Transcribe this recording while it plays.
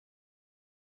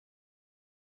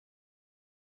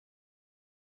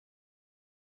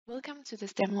Welcome to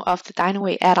this demo of the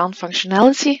Dynaway add-on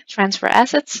functionality, Transfer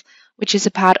Assets, which is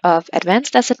a part of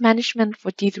Advanced Asset Management for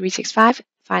D365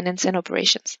 Finance and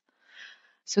Operations.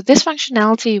 So this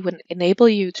functionality will enable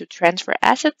you to transfer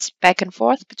assets back and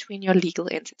forth between your legal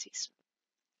entities.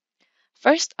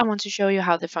 First, I want to show you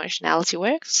how the functionality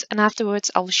works, and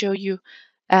afterwards I'll show you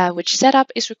which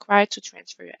setup is required to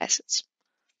transfer your assets.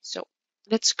 So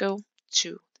let's go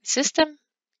to the system.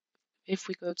 If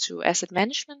we go to Asset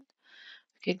Management,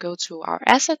 we can go to our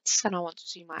assets, and I want to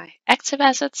see my active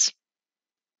assets.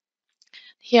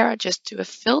 Here I just do a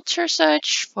filter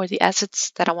search for the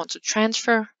assets that I want to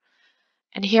transfer.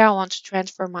 And here I want to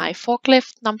transfer my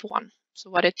forklift number 1. So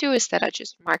what I do is that I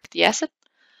just mark the asset.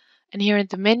 And here in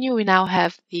the menu, we now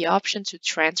have the option to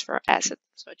transfer asset.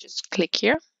 So I just click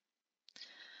here.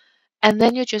 And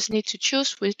then you just need to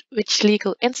choose which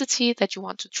legal entity that you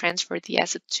want to transfer the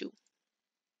asset to.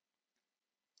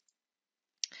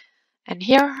 And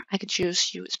here I can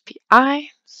choose USPI.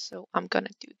 So I'm going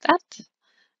to do that.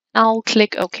 I'll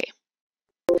click OK.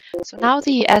 So now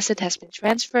the asset has been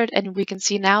transferred, and we can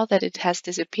see now that it has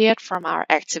disappeared from our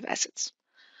active assets.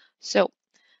 So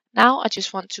now I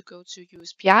just want to go to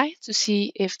USPI to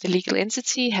see if the legal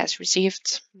entity has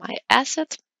received my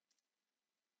asset.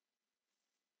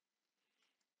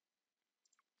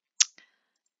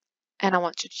 And I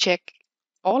want to check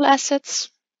all assets.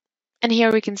 And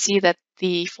here we can see that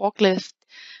the forklift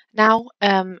now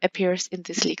appears in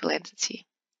this legal entity.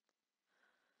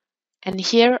 And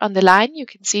here on the line, you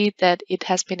can see that it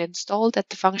has been installed at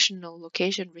the functional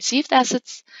location received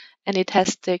assets, and it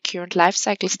has the current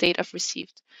lifecycle state of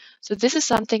received. So this is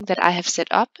something that I have set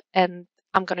up, and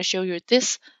I'm going to show you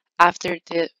this after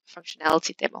the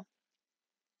functionality demo.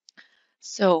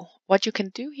 So what you can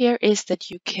do here is that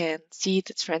you can see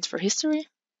the transfer history.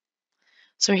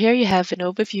 So here you have an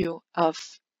overview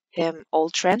of all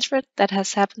transfer that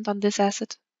has happened on this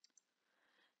asset.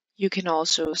 You can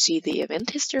also see the event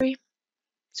history.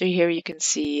 So here you can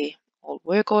see all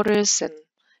work orders and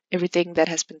everything that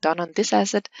has been done on this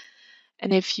asset.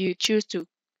 And if you choose to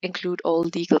include all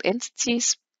legal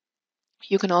entities,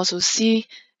 you can also see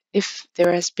if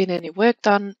there has been any work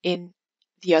done in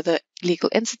the other legal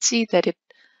entity that it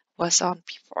was on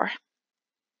before.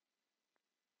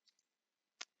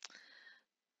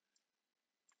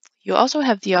 You also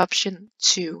have the option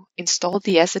to install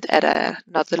the asset at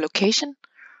another location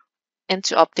and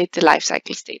to update the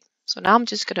lifecycle state. So now I'm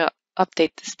just going to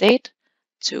update the state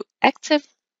to active.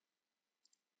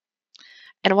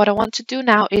 And what I want to do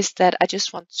now is that I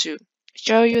just want to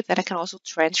show you that I can also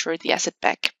transfer the asset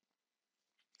back.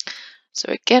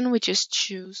 So again, we just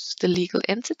choose the legal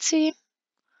entity.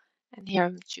 And here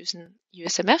I'm choosing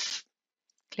USMF.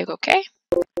 Click OK.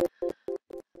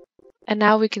 And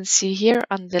now we can see here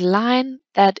on the line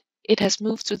that it has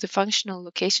moved to the functional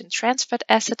location transferred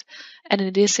asset, and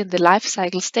it is in the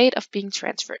lifecycle state of being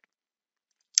transferred.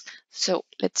 So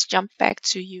let's jump back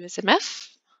to USMF.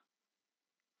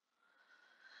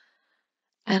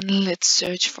 And let's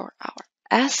search for our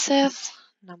asset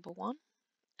number 1.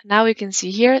 And now we can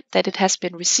see here that it has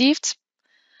been received,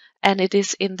 and it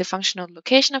is in the functional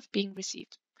location of being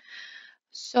received.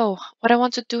 So what I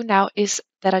want to do now is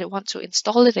that I want to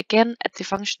install it again at the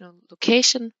functional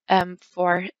location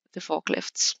for the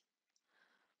forklifts.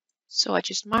 So I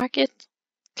just mark it,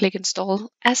 click install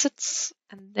assets,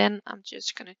 and then I'm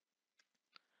just going to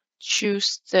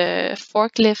choose the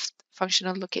forklift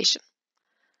functional location.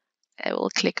 I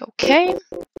will click OK.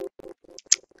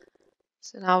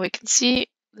 So now we can see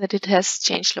that it has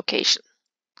changed location.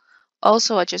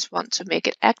 Also, I just want to make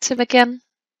it active again.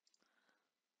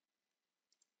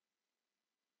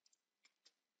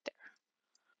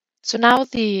 So now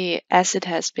the asset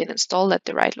has been installed at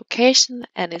the right location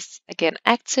and is again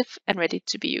active and ready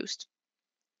to be used.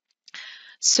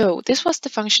 So this was the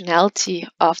functionality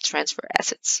of transfer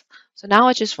assets. So now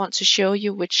I just want to show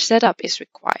you which setup is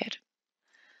required.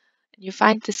 And you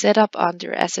find the setup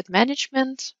under Asset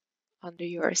Management, under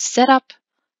your Setup,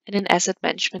 and in Asset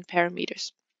Management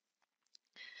Parameters.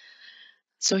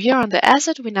 So here on the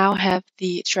asset, we now have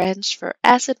the Transfer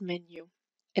Asset menu.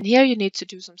 And here you need to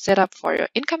do some setup for your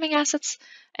incoming assets,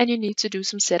 and you need to do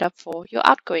some setup for your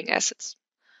outgoing assets.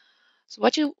 So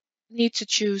what you need to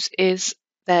choose is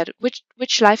that which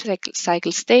life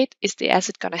cycle state is the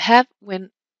asset going to have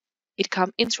when it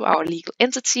comes into our legal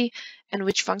entity, and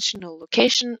which functional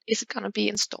location is it going to be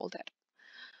installed at.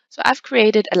 So I've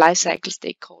created a life cycle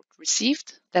state called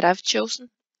Received that I've chosen,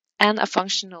 and a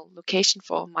functional location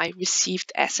for my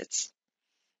received assets.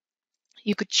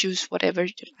 You could choose whatever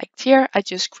you liked here. I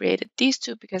just created these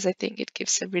two because I think it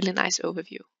gives a really nice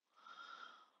overview.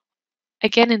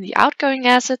 Again, in the outgoing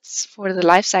assets for the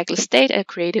lifecycle state, I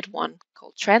created one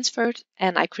called transferred,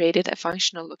 and I created a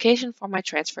functional location for my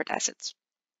transferred assets.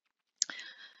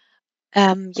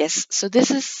 Yes, so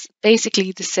this is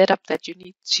basically the setup that you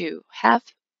need to have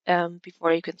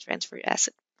before you can transfer your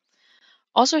asset.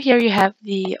 Also here you have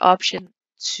the option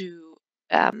to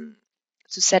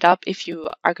set up if you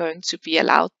are going to be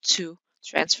allowed to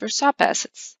transfer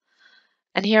sub-assets.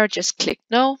 And here I just click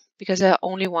no, because I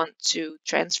only want to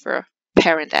transfer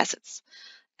parent assets.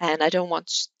 And I don't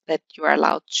want that you are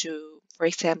allowed to, for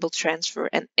example, transfer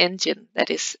an engine that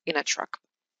is in a truck.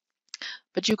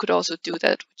 But you could also do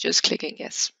that with just clicking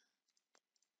yes.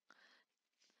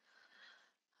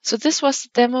 So this was the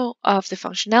demo of the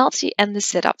functionality and the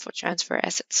setup for transfer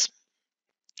assets.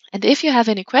 And if you have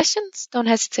any questions, don't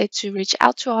hesitate to reach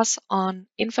out to us on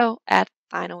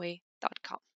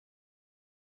info@dynaway.com.